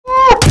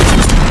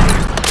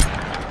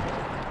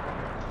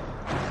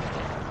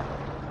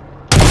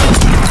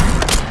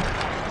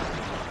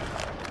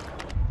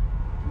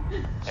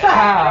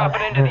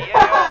dropping into the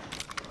AO.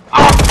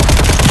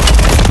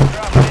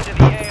 Dropping into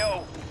the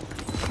AO.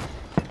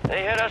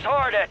 They hit us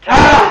hard that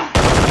time.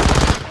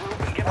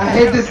 I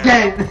hate this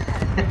game.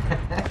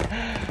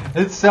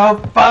 It's so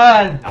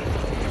fun.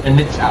 And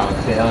it's out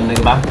there,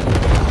 nigga.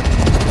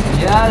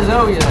 Yeah,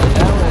 so yeah,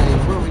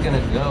 where are we gonna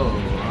go?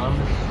 I'm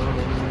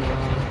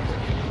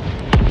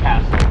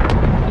castle.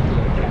 Let's go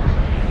to castle.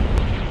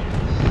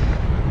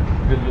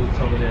 Good loot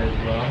over there as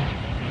well.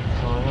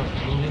 So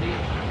community.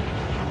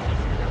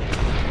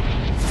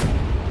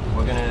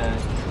 We're gonna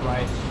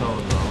try solo.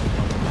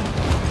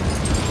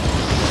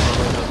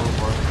 Solo doesn't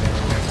work very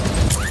well.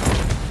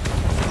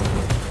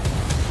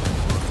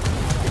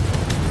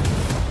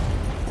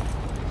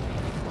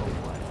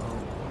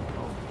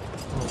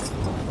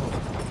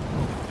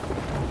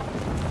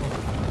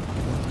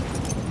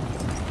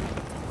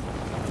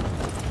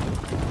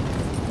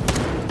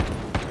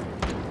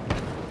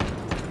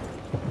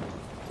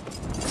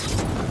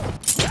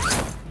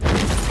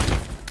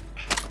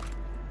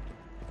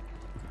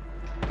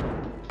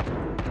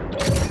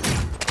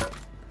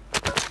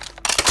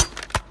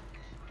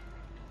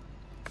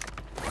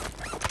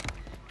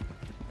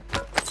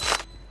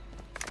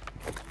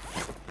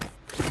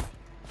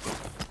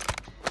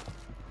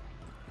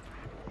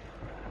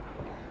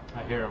 I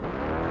hear him.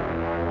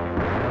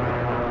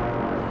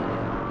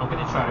 I'm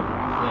gonna try to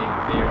play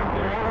very,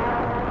 very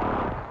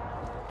hard.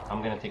 I'm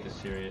gonna take it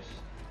serious.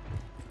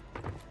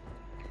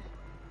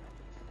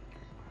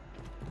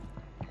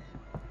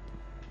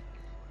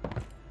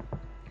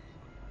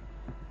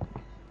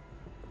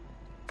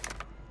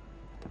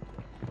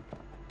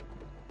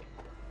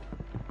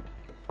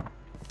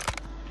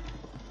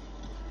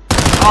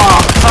 Oh,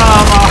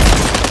 come on!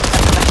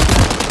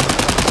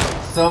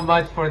 So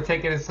much for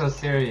taking it so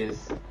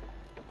serious.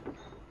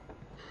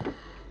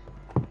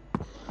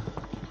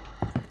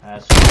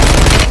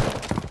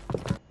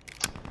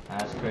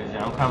 That's crazy.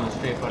 I'm coming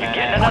straight for that. You're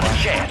getting another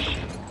chance.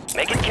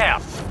 Make it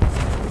count.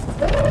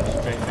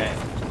 Straight back.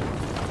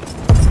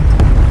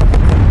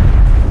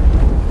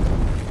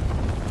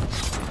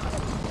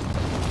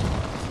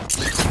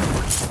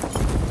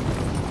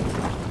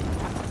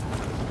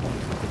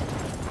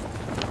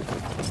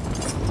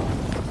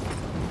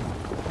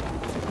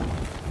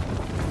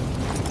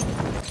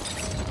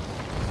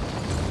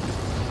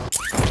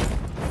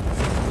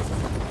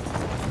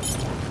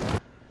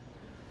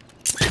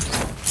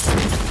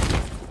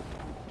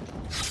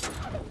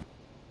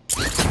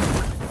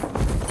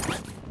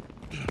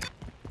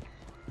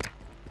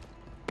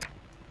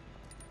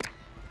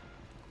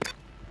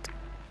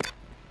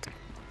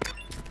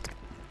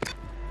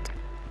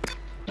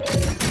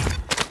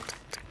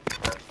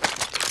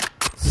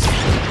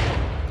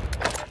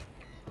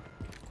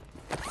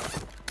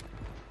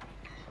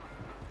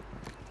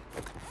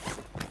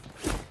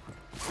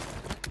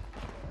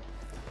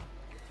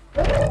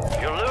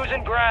 You're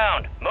losing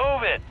ground.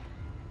 Move it.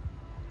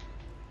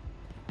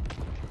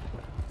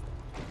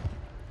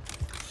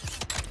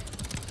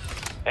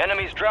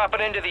 Enemies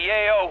dropping into the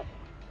AO.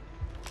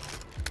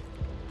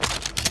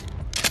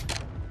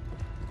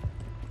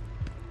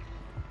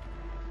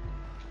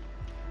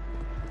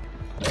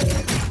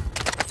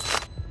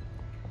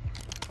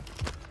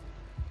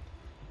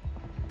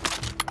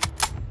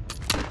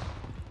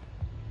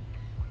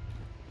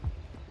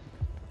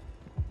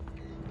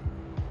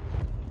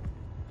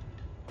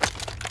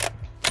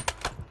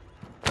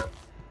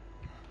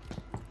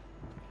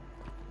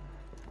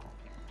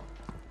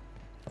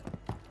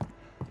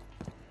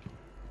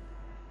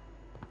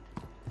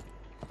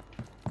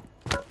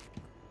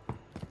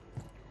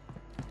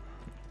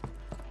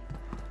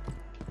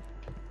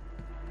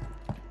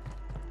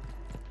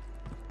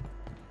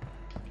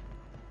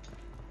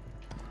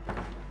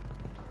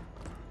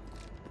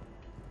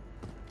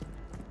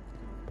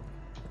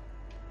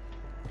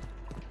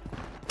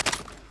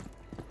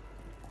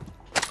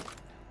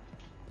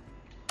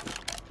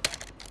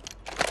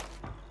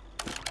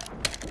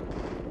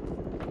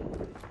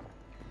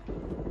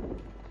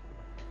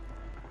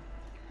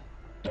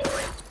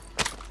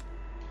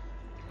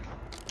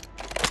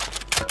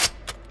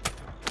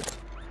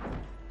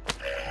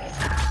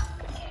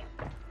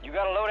 You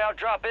got a loadout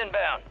drop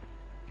inbound.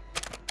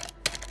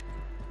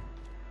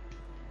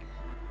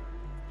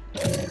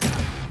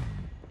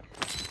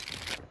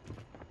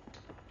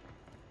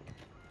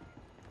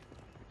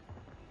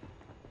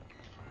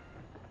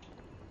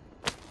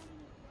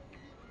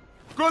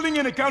 Calling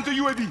in a counter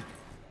UAV.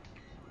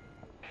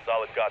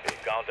 Solid copy.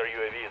 Counter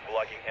UAV is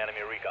blocking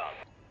enemy recon.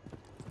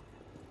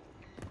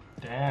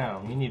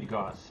 Damn, you need to go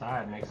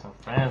outside and make some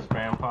friends,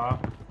 Grandpa.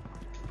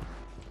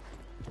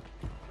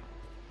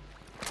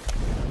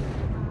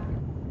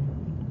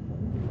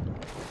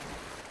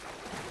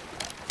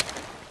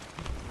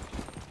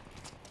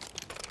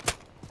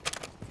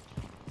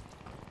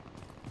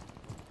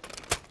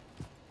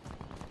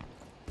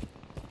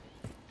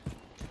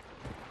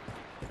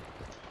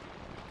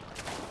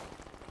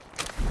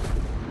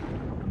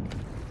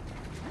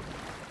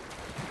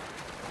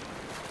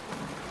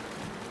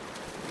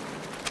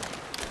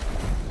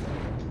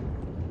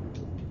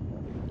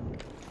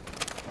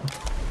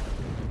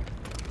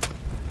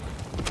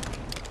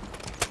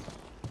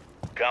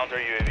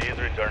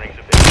 returning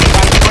to base.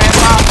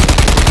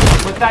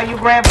 Was that you,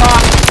 Grandpa?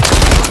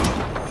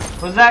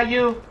 Was that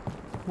you?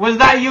 Was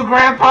that you,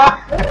 Grandpa?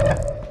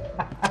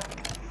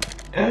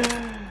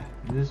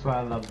 This is why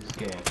I love this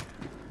game.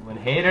 When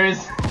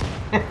haters,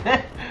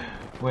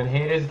 when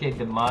haters get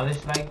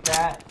demolished like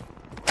that,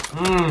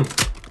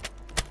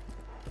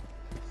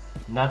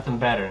 nothing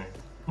better.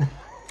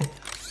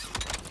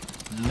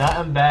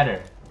 Nothing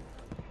better.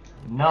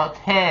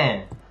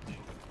 Nothing.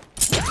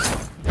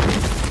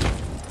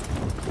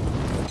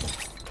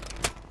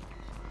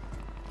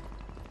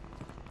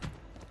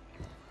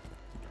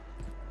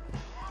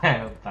 I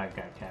hope that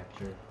got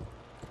captured.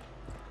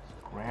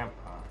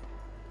 Grandpa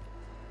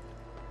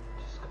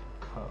just got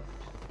cooked.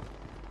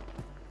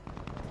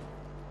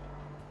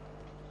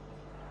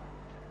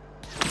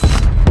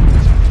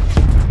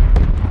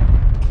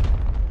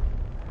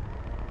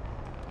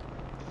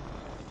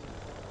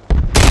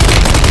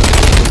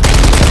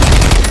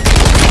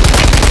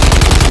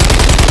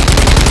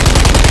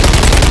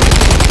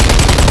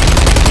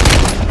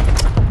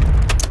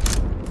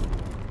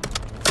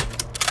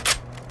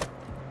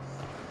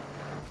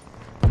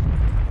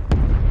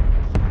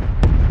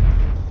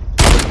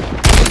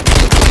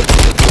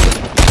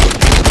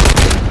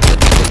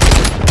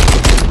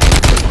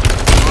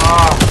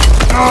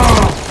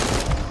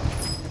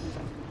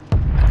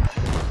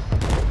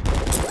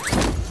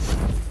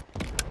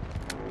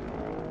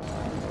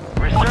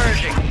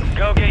 Resurging.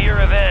 Go get your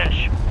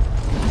revenge.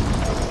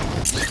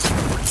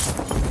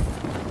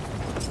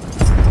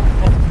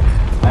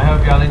 I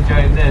hope y'all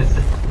enjoyed this.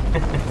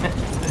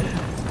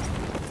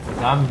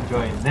 I'm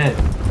enjoying this.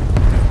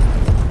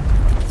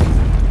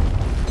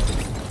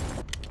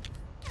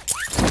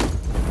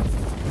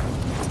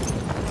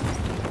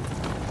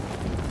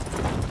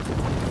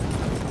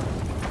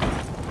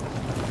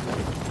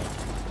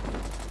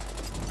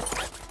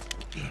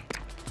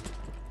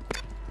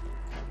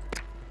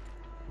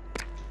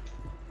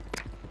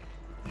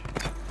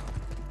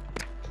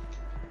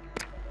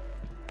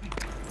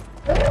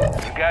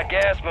 You got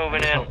gas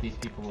moving I in. hope these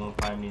people won't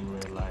find me in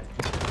real life.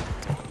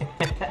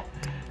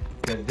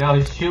 Cause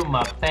they'll shoot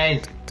my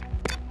face.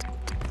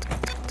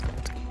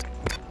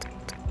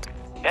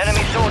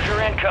 Enemy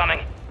soldier incoming.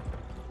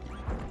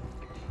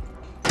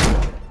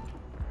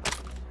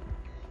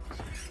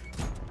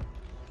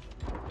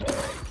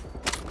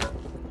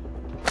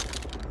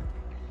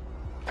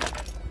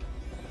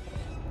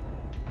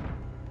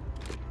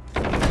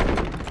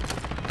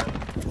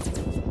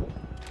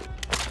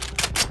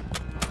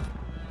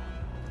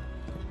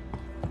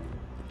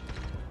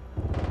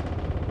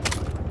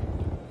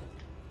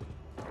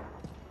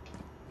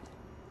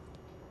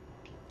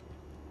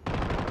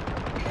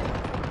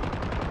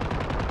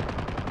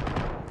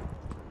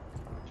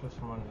 Just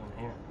someone's in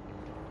here.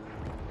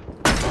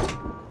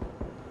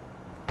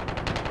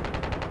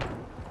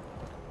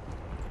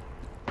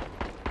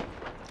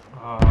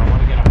 I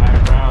want to get a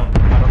higher ground. I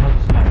don't know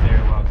this map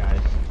very well,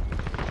 guys.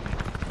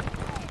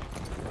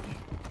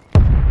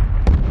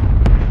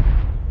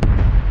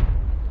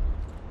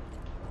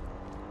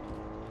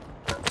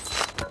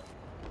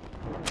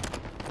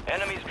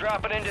 Enemies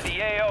dropping into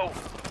the AO.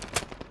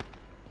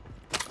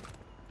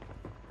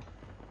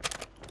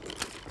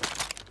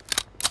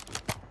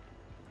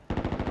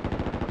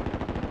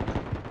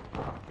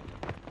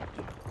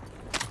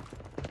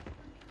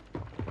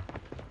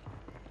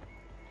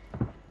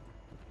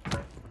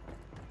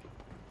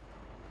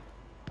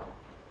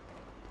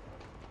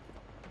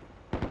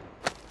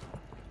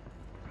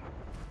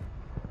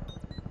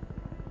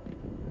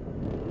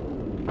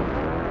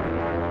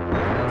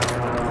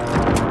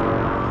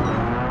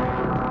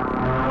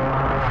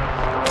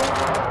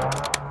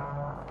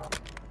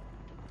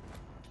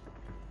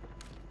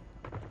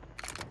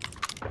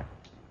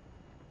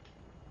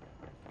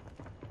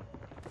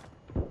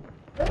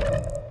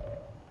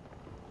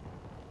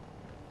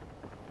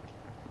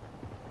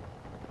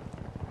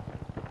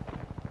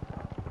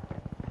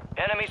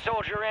 Enemy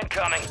soldier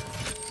incoming.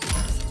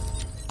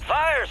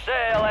 Fire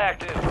sale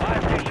active. Buy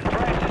station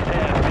prices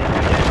have been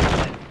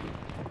adjusted.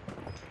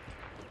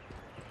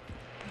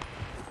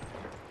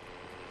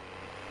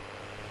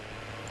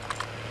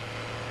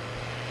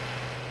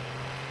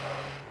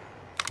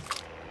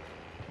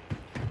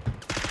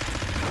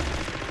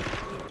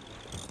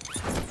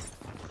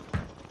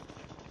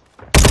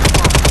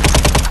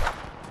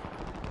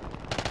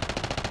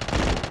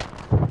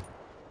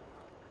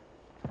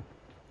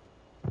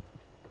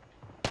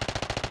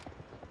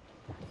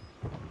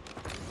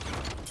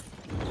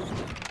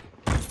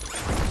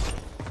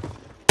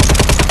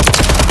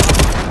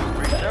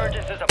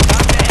 Resurgence is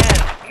about to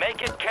end.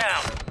 Make it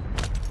count.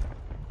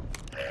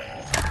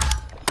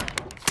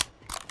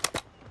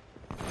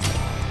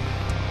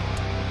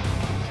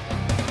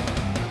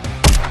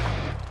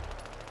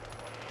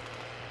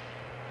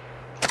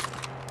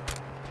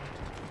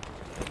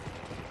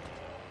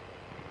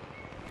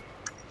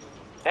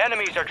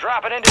 Enemies are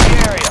dropping into the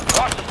area.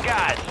 Watch the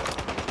skies.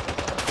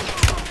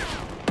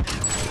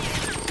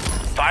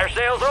 Fire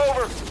sale's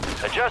over.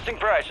 Adjusting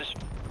prices.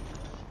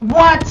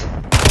 What?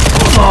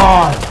 Come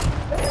on!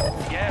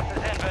 Gas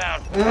is in.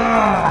 inbound.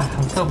 Ugh,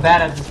 I'm so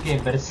bad at this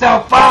game, but it's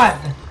so fun!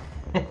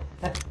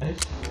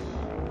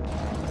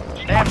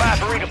 Stand by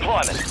for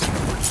redeployment.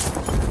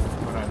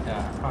 But I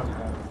probably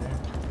got it there.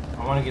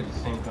 I want to get the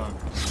same gun.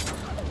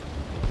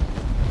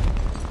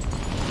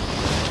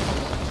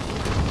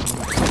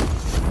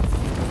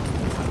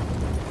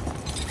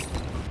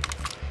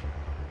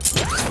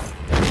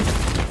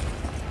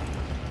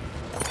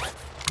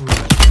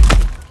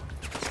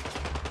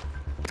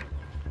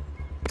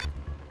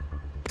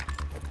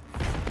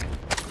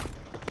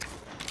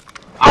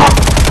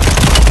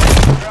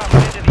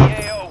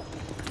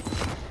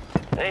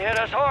 They hit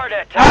us hard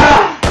that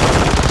time.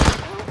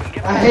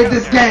 I hate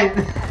this game.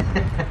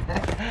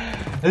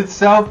 It's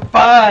so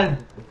fun.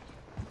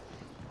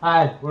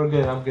 Alright, we're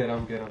good. I'm good.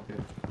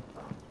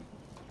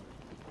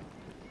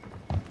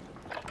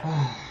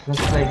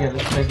 Let's play again.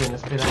 Let's play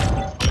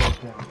that.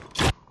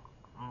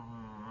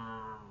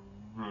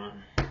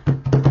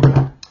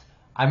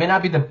 I may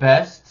not be the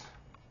best,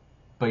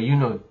 but you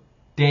know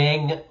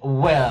dang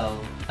well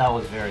that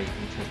was very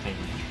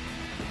entertaining.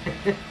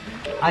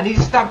 I need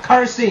to stop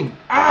cursing.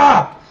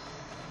 Ah!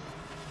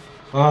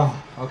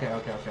 Oh, okay.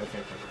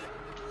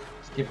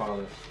 Skip all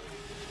this.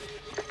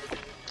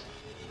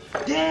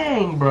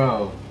 Dang,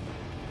 bro.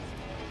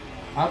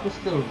 I was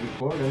still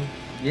recording.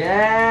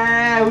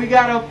 Yeah, we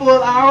got a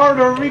full hour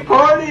of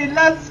recording.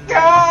 Let's go.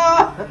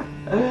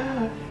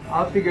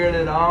 I'm figuring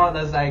it out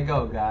as I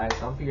go, guys.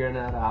 I'm figuring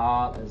it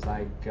out as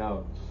I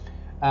go.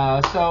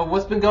 So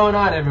what's been going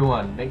on,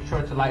 everyone? Make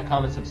sure to like,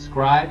 comment,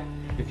 subscribe.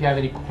 If you have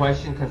any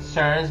questions,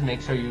 concerns,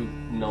 make sure you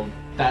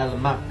dial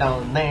them up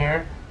down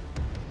there.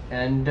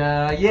 And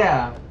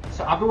yeah,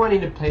 so I've been wanting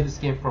to play this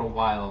game for a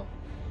while,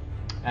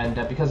 and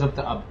because of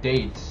the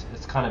updates,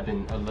 it's kind of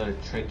been a little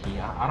tricky.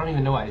 I don't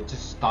even know why it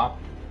just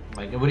stopped.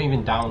 Like, it wouldn't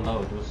even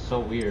download. It was so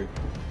weird.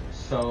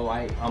 So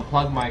I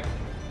unplugged my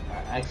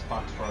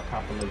Xbox for a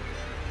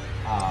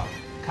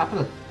couple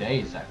of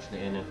days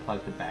actually, and then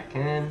plugged it back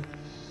in,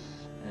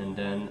 and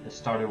then it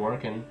started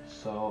working.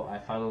 So I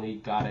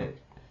finally got it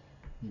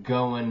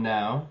going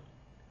now,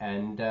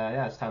 and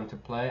yeah, it's time to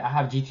play. I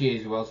have GTA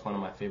as well. It's one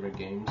of my favorite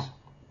games.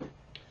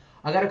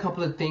 I got a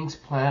couple of things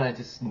planned. I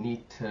just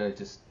need to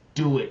just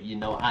do it, you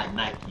know. I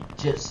Nike,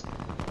 just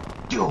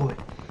do it.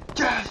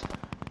 Just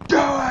do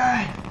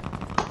it.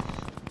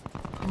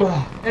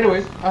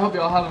 Anyways, I hope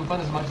y'all having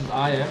fun as much as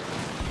I am,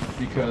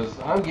 because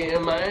I'm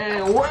getting my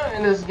ass wet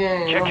in this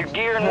game. Check your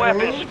gear and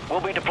weapons. We'll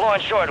be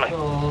deploying shortly.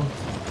 So,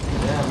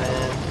 yeah,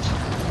 man.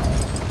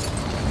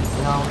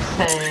 You know what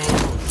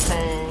I'm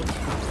saying?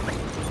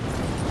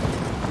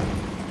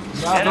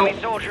 Enemy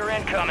soldier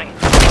incoming.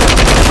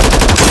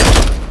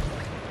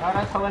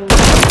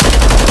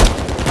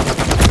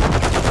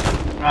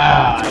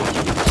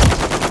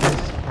 This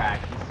is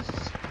practice.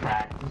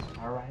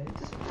 Alright,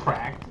 just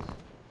practice.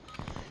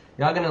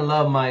 Y'all gonna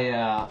love my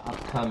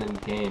upcoming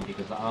game,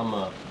 because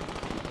I'ma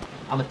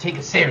take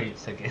it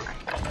serious again.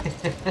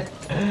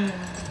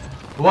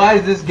 Why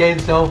is this game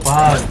so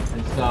fun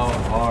and so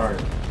hard?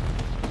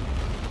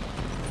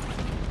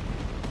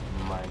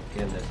 My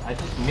goodness.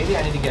 Maybe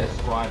I need to get a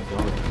squad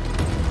going.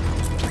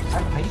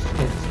 I used to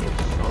play this game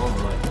so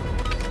much.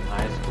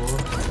 High school.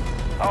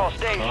 All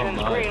stations,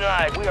 green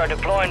light. We are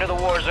deploying to the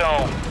war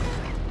zone.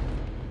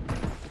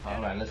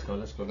 Alright, let's go.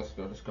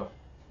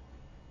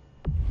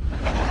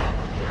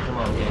 Come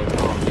on, game.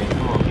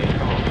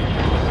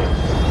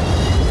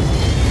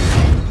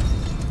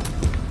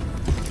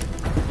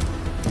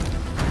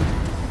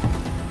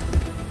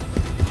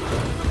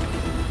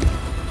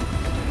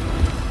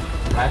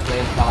 I play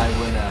until I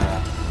win a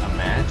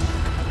match.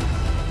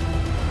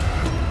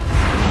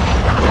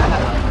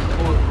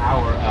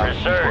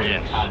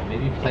 Resurgence.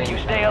 If you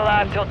stay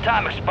alive till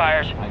time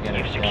expires,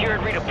 you've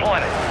secured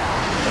redeployment.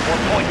 The more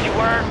points you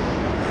earn,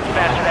 the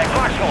faster that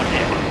clock's going to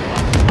tick.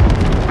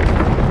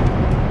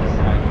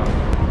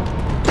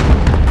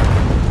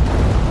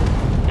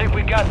 Think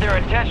we got their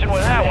attention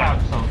with that one.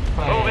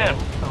 Move in.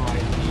 Some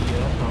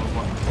idea of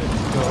what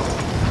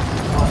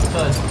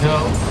the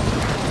dope.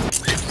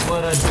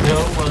 What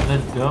a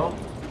dope.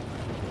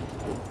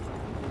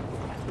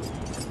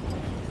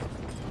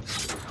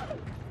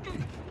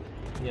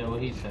 Yeah,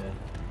 what he said.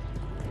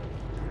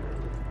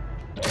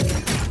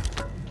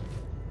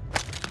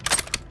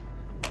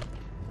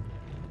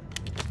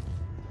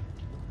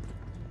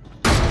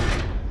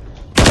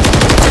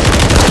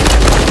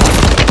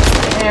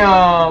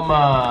 Damn!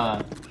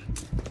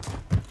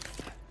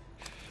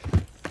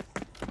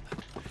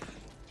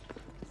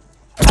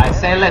 I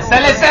say let's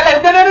sell it!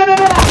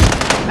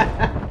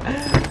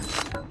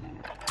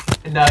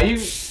 No,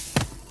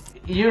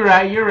 you're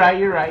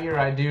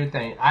right. Do your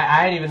thing.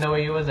 I didn't even know where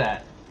you was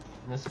at.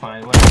 That's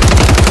fine. Whatever.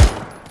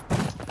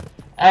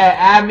 Hey,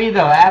 add me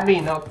though. Add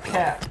me. No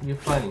cap. You're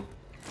funny.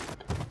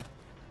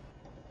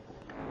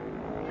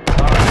 I'm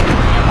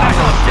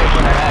gonna stick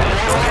with that.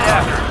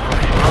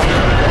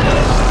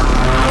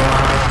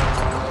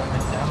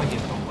 I'm gonna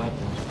get some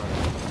weapons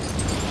first.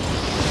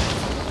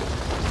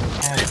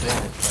 Have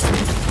damage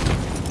first.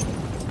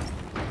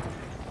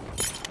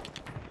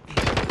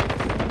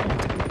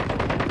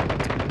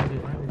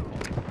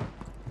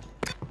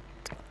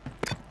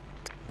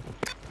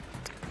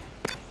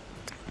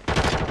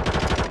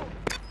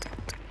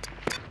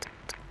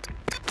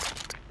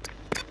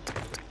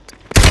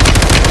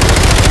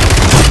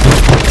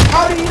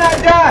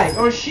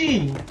 Or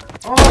she.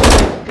 Oh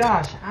my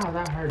gosh. Ow,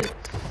 that hurt.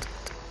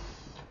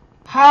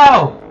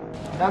 How?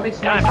 That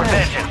makes no Time for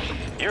sense.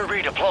 vengeance. You're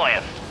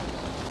redeploying.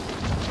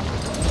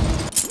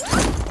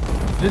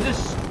 This is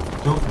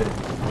stupid.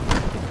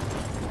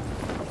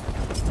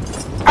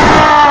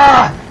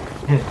 Ah!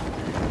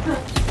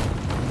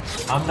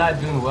 I'm not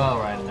doing well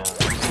right now.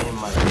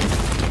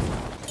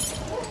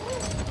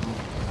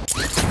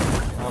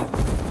 I'm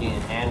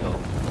getting handled.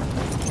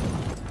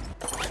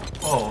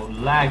 Oh,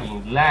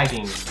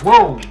 lagging.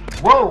 Whoa.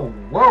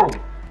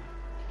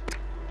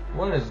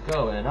 What is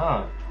going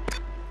on?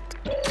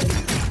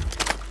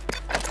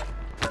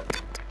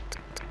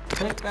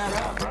 Pick that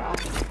up, bro.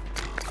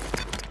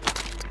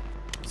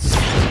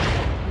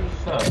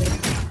 What's up?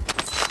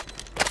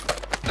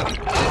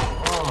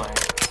 Oh my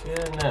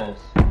goodness.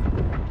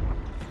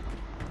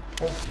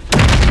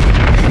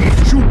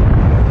 Shoot!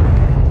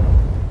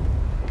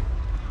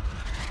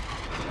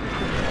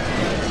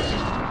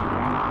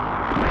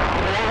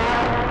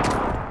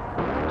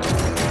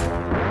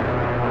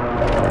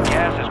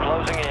 Gas is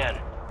closing in.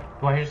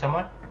 Do I hear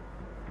someone?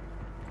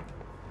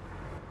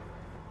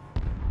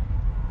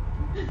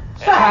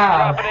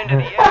 Dropping into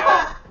the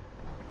AO.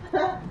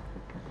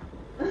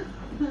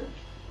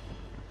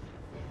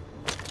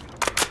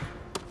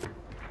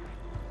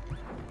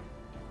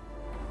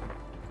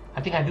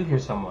 I think I do hear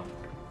someone.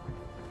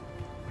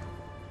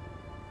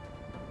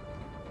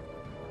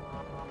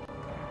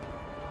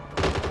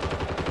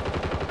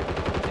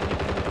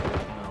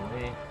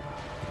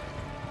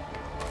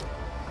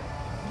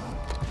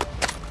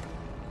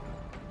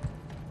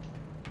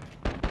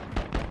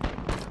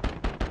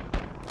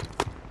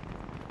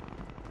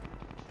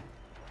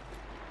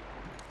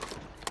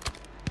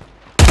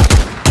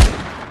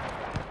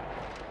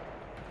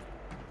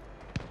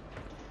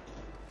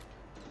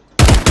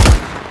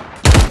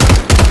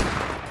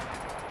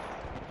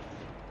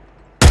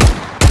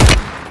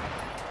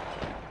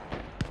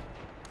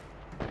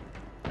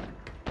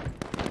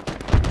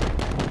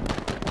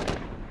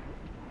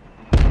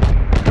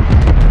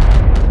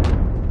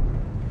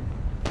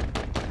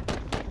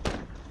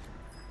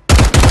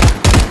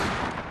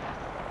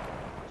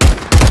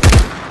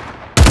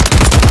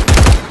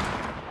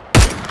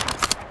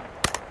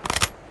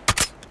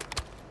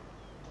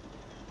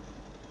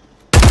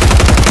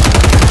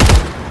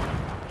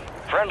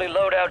 Friendly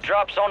loadout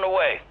drops on the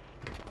way.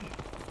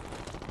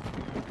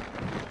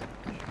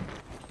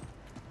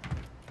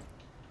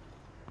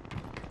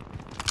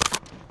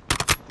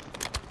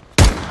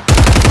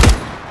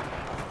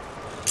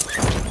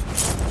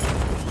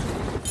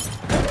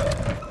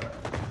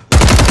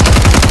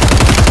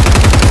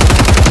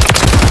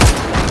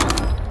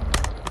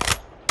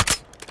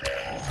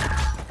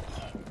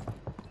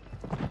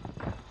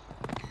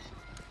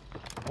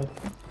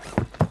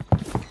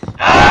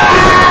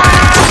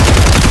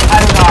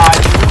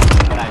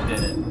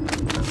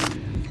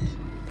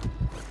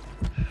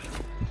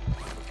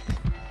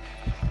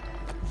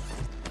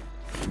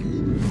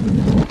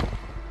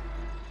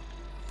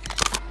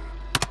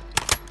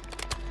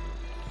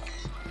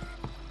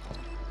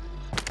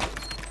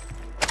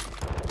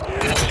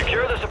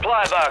 Secure the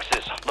supply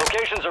boxes.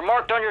 Locations are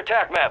marked on your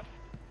TAC map.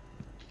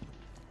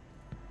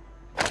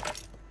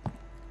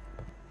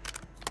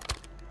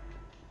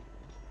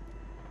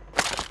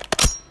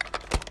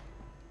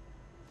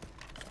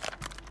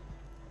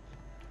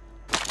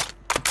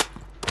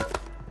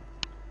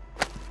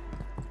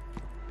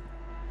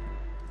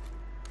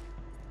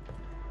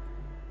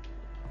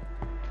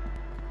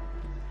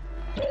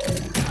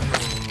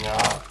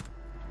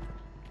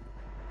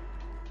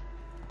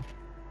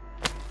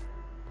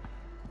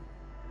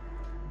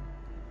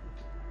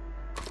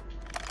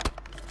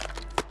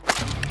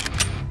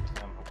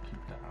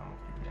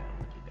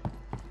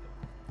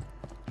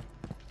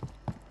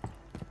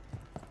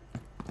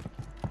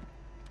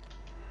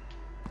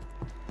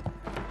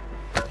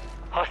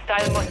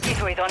 Hostile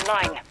Mosquito is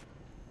online.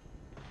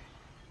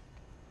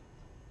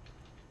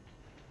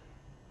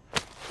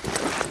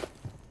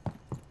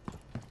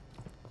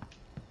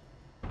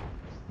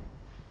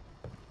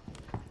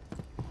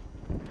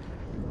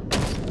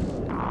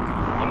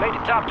 You made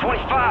the top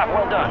 25.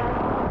 Well done.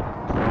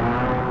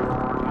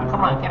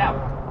 Come on, get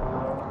out.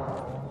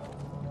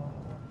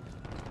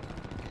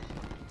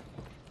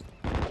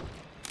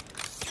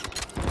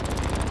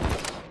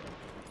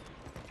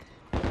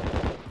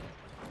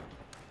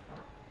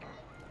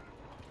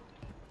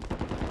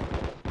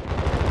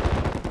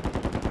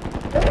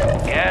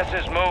 Gas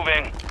is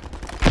moving.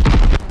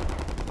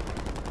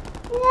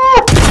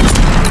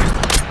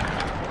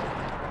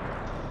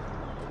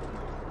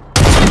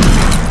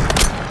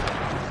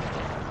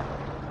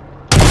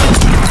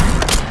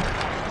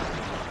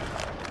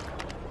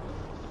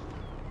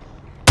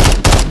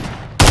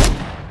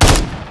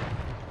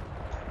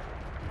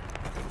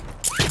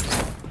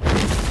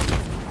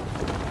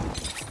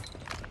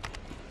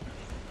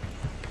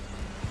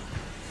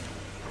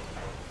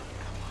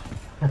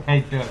 I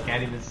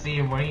can't even see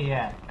him where he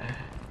at.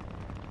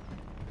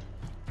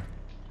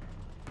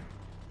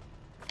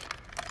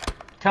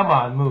 Come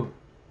on, move.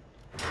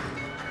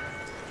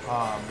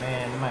 Oh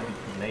man, it might be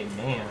too late,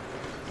 man.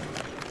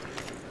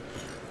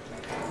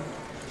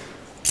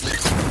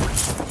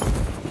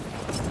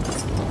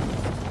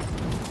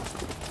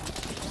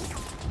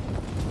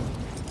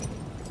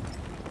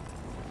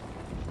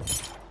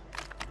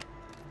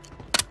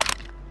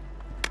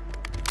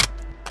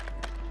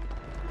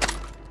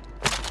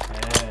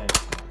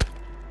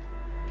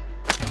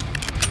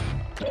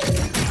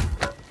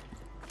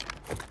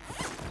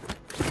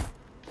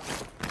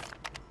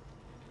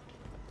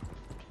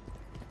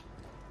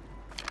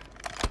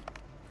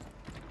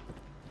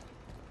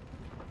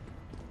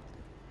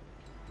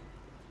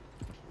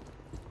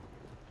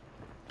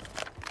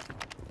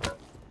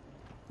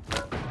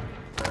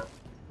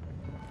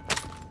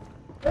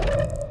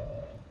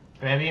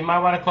 Baby, you might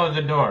want to close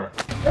the door.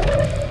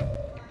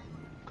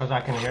 Because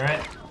I can hear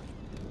it.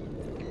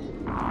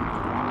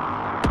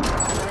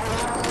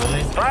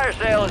 Really? Fire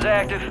sale is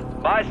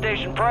active. Buy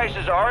station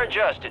prices are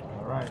adjusted.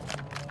 Alright.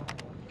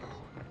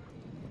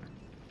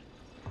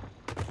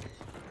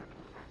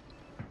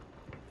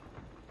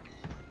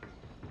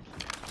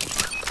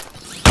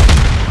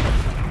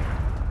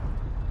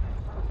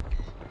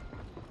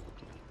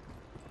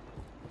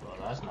 Well,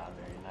 that's not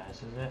very nice,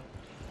 is it?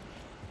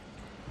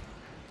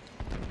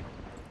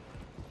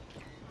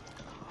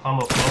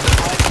 Homophobic.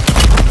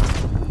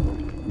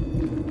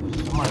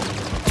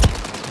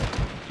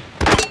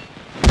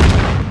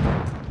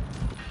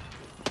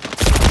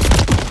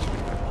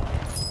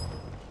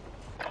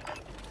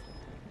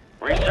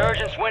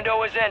 Resurgence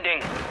window is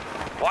ending.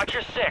 Watch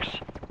your 6.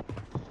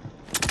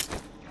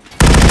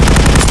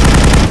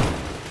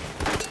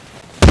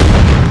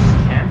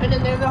 Camping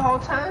in there the whole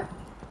time?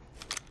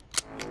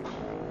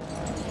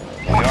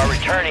 We are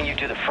returning you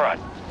to the front.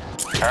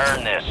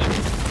 Earn this.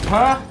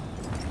 Huh?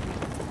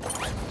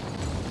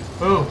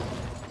 Ooh.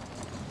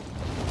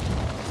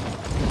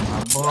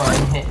 My boy.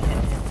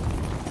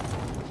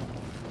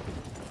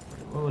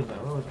 What was that?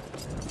 What was that?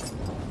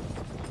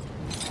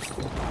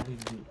 How do you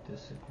do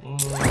this again?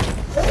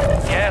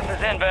 Gas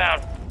is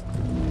inbound.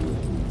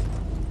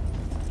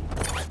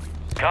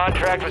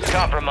 Contract was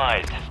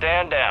compromised.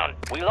 Stand down.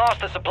 We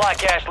lost the supply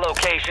cache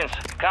locations.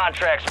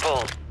 Contract's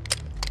full.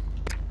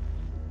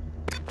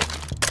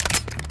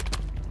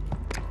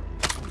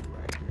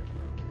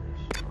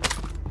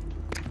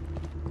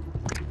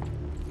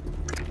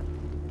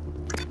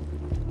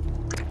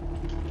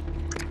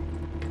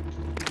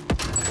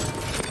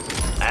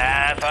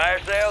 Fire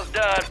sale's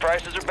done.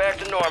 Prices are back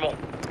to normal.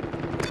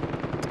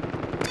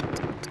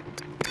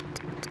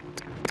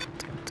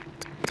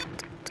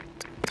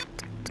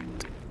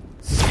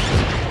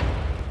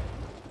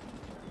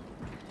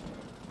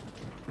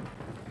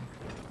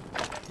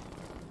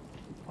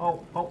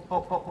 Oh.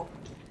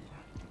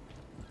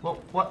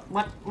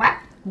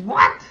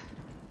 What?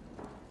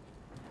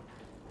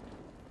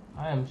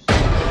 I am so... No,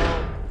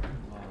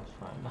 it's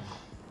fine.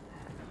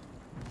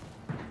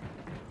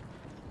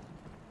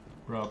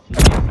 Bro,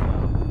 please, no.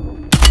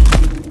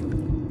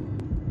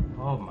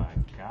 Oh my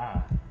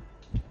god.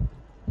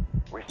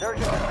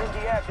 Resurgence has been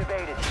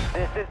deactivated.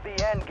 This is the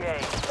end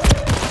game.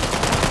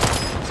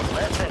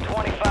 Less than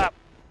 25.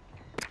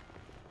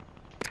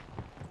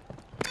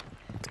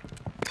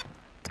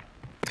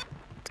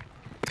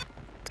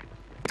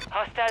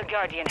 Hostile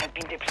Guardian has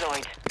been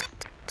deployed.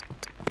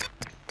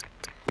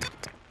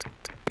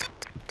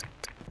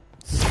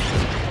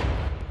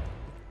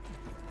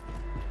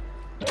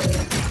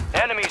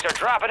 Enemies are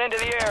dropping into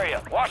the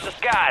area. Watch the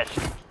skies.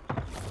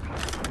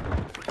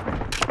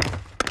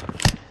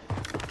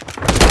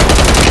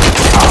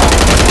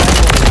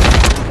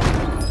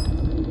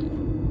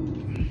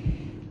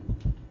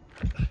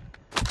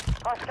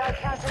 Hostile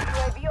counter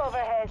UAV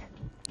overhead.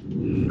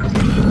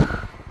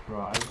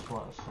 Bro, I just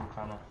want some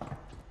kind of...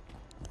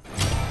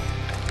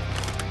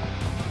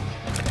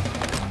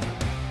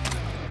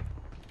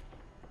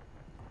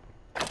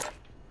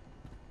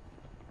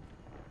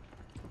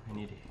 I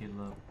need to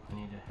heal up.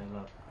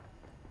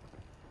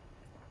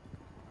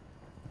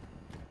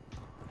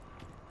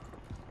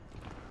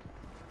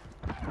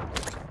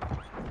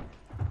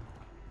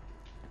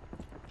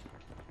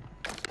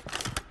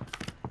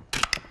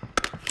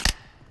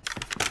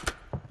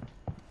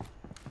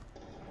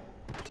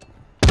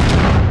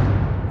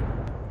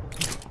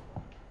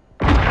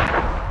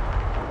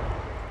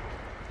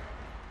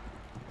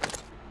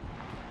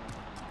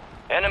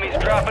 Enemies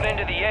dropping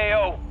into the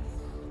AO.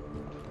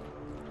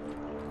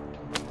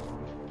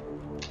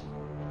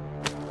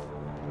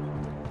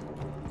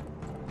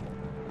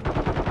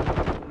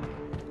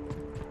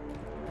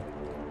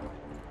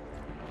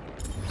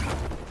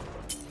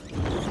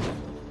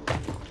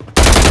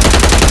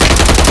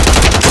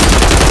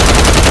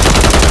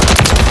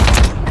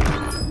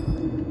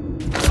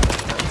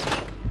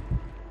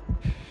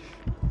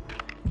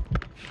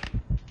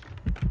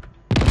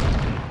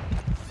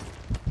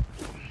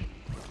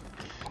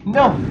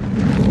 No!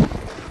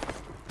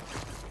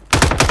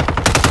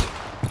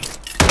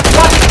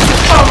 What?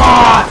 Come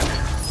on!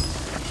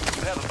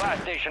 We have a buy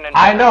station in.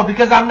 I know,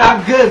 because I'm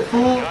not good,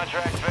 fool!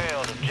 Contract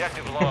failed.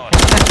 Objective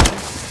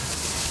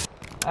lost.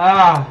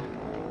 Ah.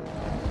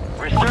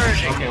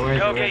 Resurging. Okay, where is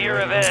Go it? get your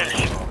Where is it?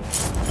 revenge.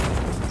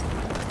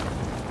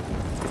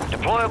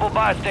 Deployable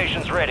buy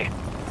stations ready.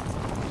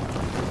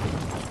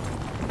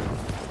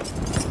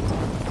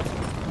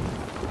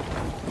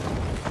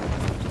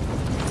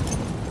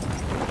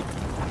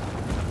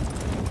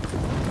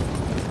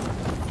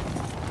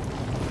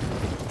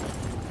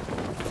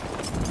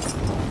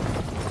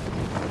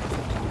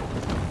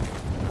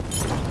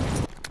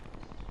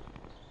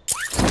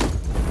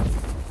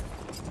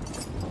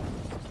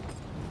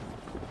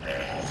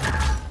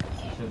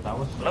 Shit, that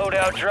was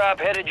Loadout drop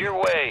headed your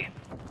way.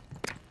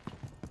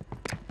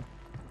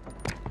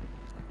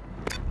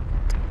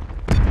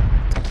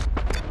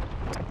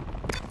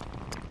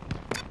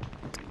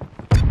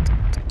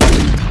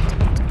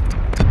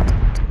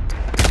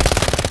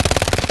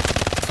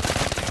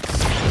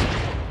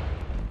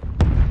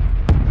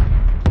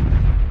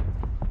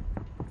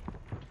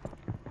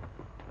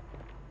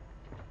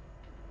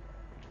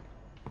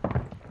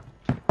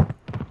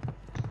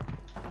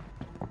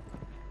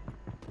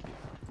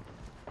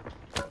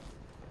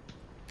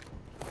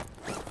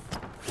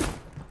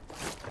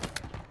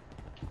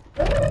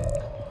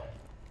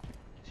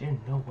 Is there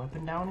no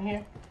weapon down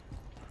here?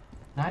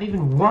 Not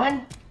even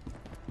one?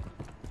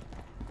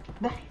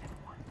 Not even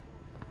one.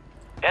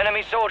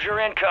 Enemy soldier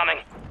incoming.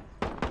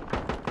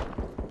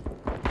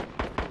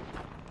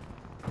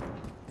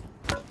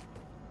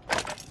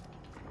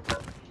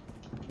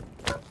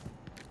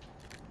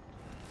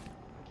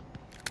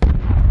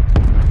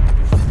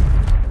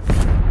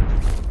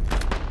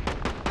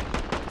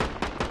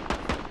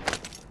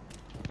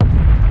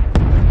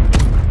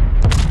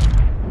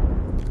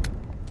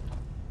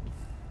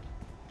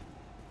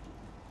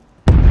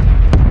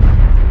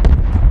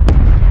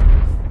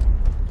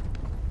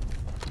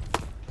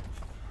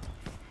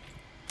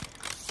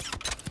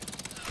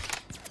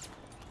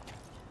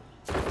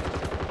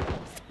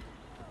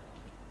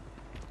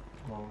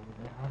 Well,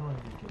 how do I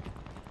get back?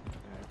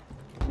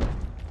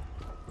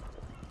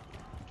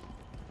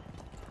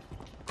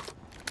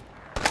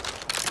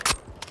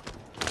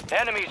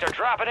 Enemies are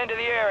dropping into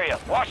the area.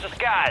 Watch the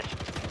skies.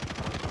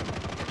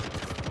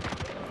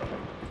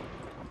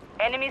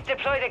 Enemies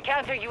deployed a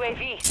counter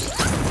UAV.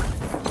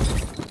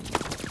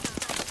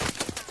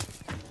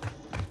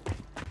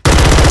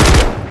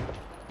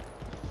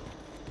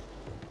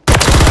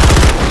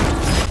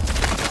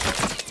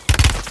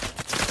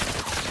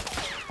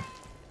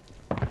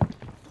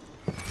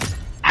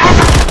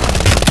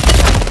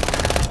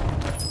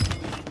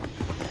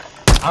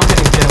 I'm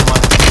gonna get him on.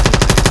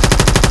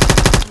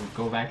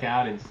 Go back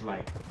out and just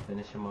like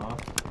finish him off.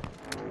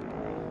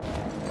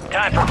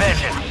 Time for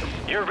vengeance.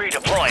 You're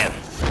redeploying.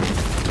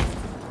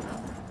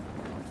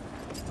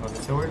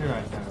 Okay, so where did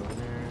I die? Over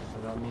there, so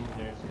that means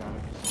there's gotta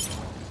be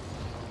someone.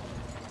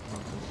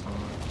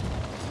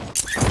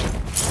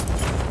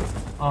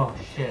 Oh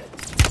shit.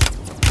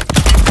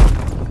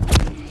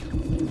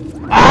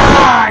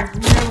 Ah!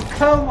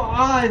 Come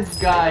on,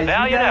 guys!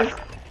 Valiant You guys...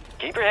 effort.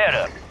 Keep your head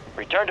up.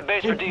 Return to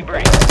base for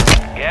debrief.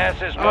 Gas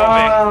is moving.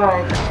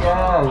 Oh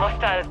god!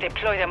 Hostiles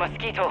deployed a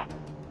mosquito.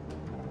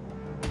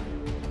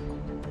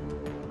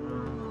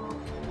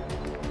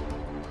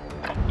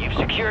 You've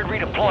secured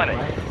redeployment.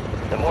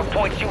 The more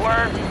points you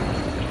earn,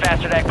 the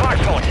faster that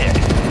clock's going to tick.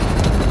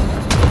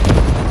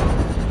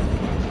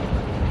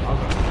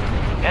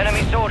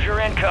 Enemy soldier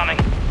incoming.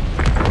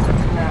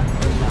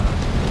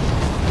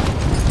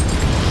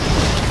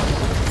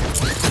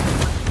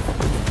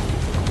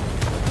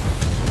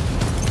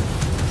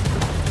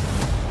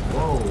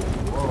 Whoa,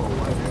 whoa,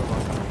 why is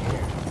everyone coming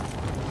here?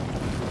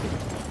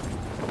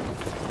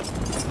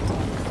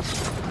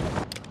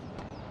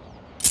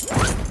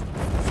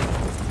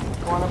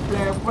 Wanna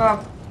play a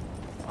buff?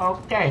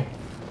 Okay.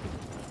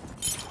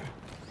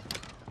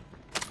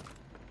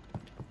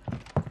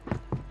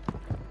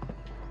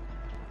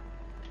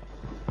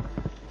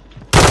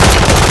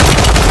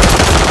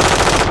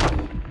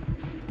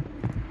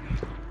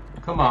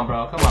 Come on,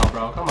 bro. Come on,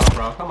 bro. Come on,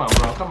 bro. Come on,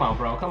 bro. Come on,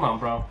 bro. Come on,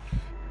 bro.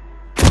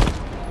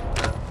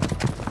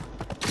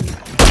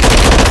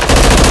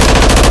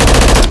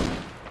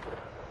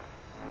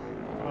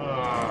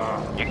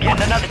 You're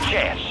getting another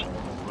chance.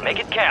 Make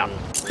it count.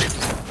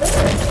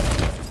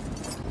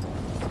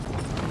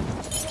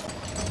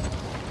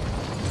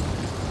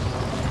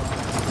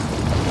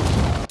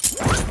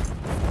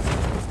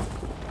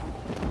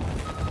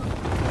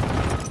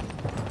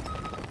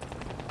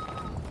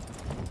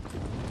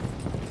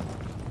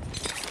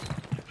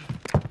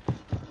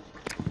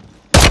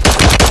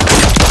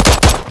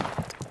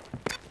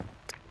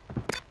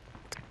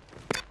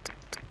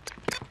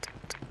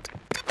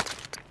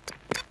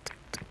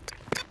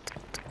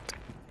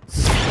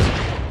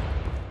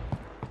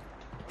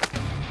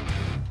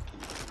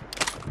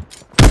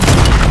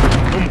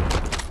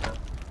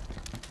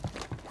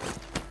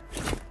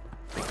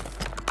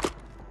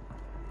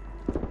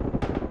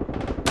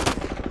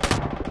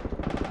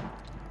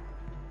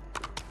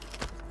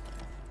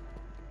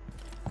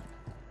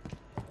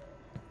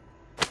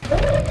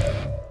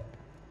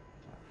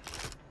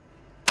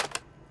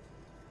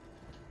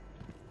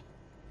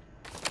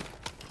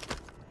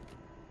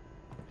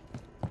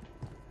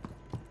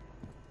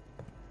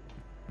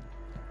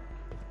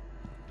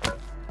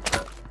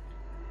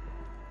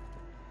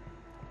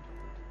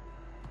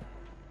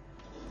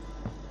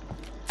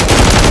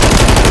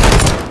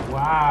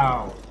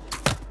 Wow.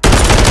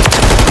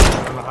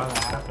 I don't know how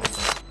that happened,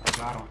 but I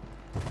got him.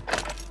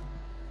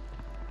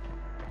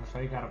 That's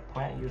why you gotta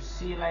plant your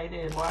seed like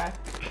this, boy.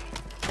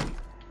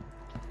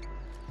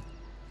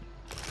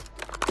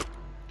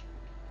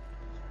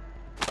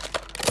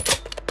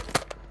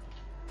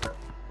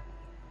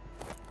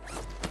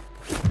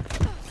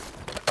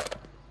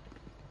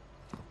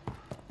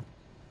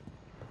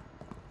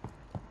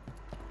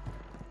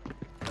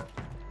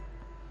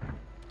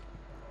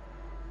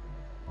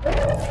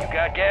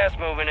 Got gas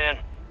moving in.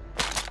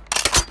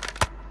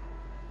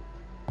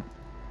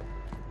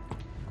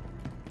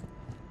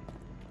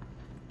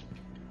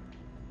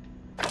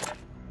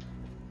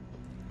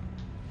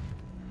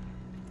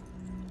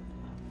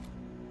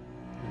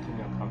 You think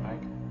they'll come back?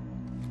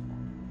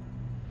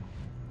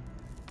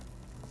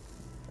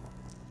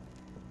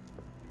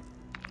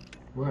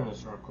 We're in a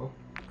circle.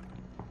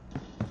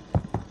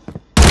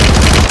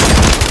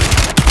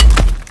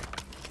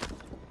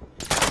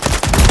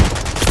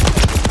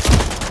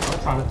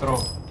 Trying to throw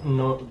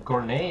no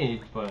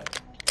grenade, but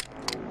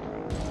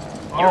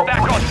You're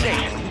back on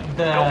station.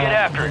 Go get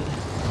after it.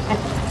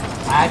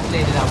 I actually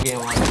ended up getting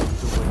one with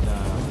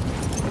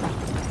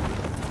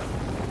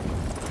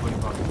what do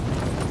you call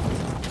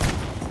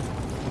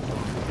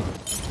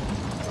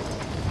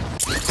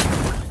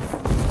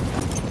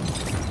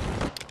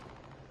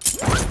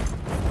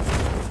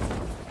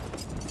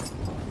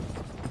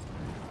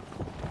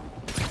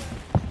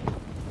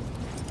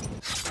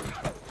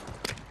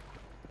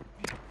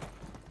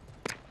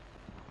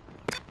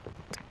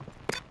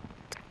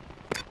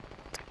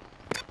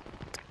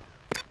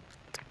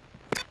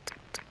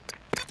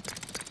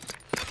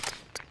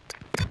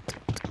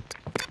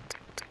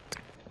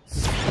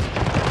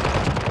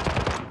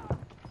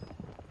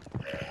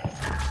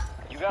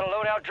Got a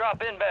loadout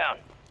drop inbound.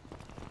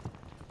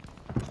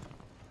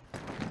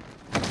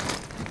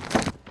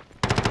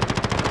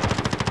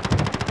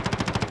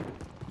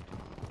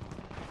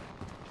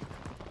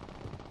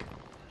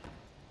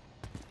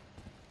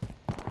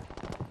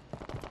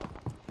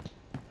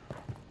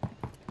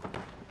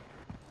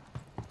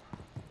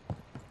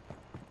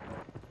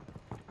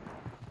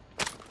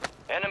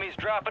 Enemies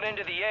dropping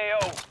into the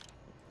AO.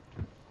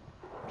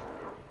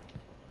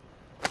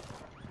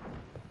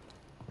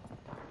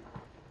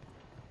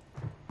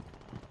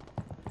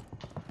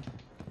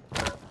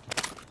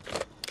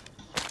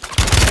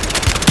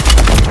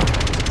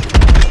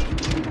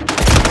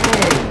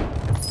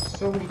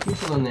 So many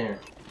people in there.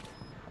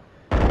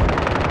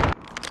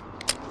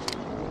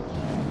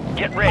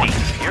 Get ready.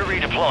 You're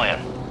redeploying.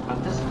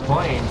 I'm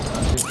disappointed.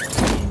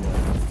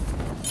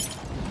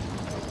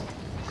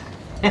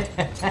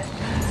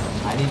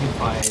 I need to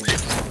find.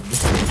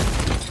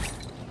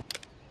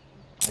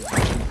 I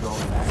keep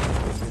going back.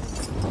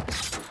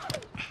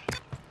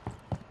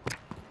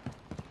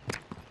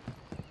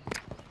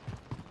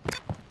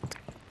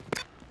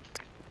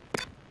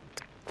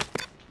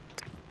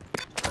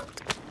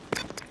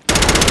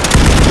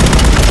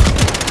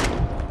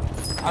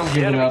 I'm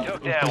giving up.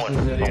 Took that one.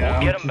 I'm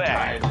Get him too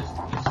back. tired.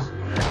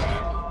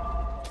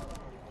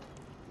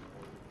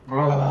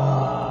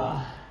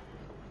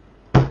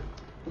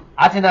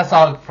 I think that's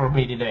all for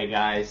me today,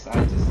 guys.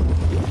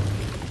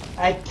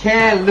 I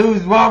can't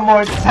lose one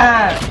more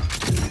time.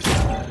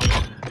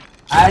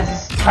 I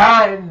just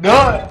can't do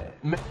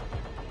it.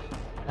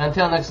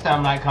 Until next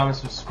time, like, comment,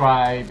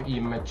 subscribe, и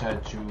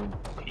мечачу.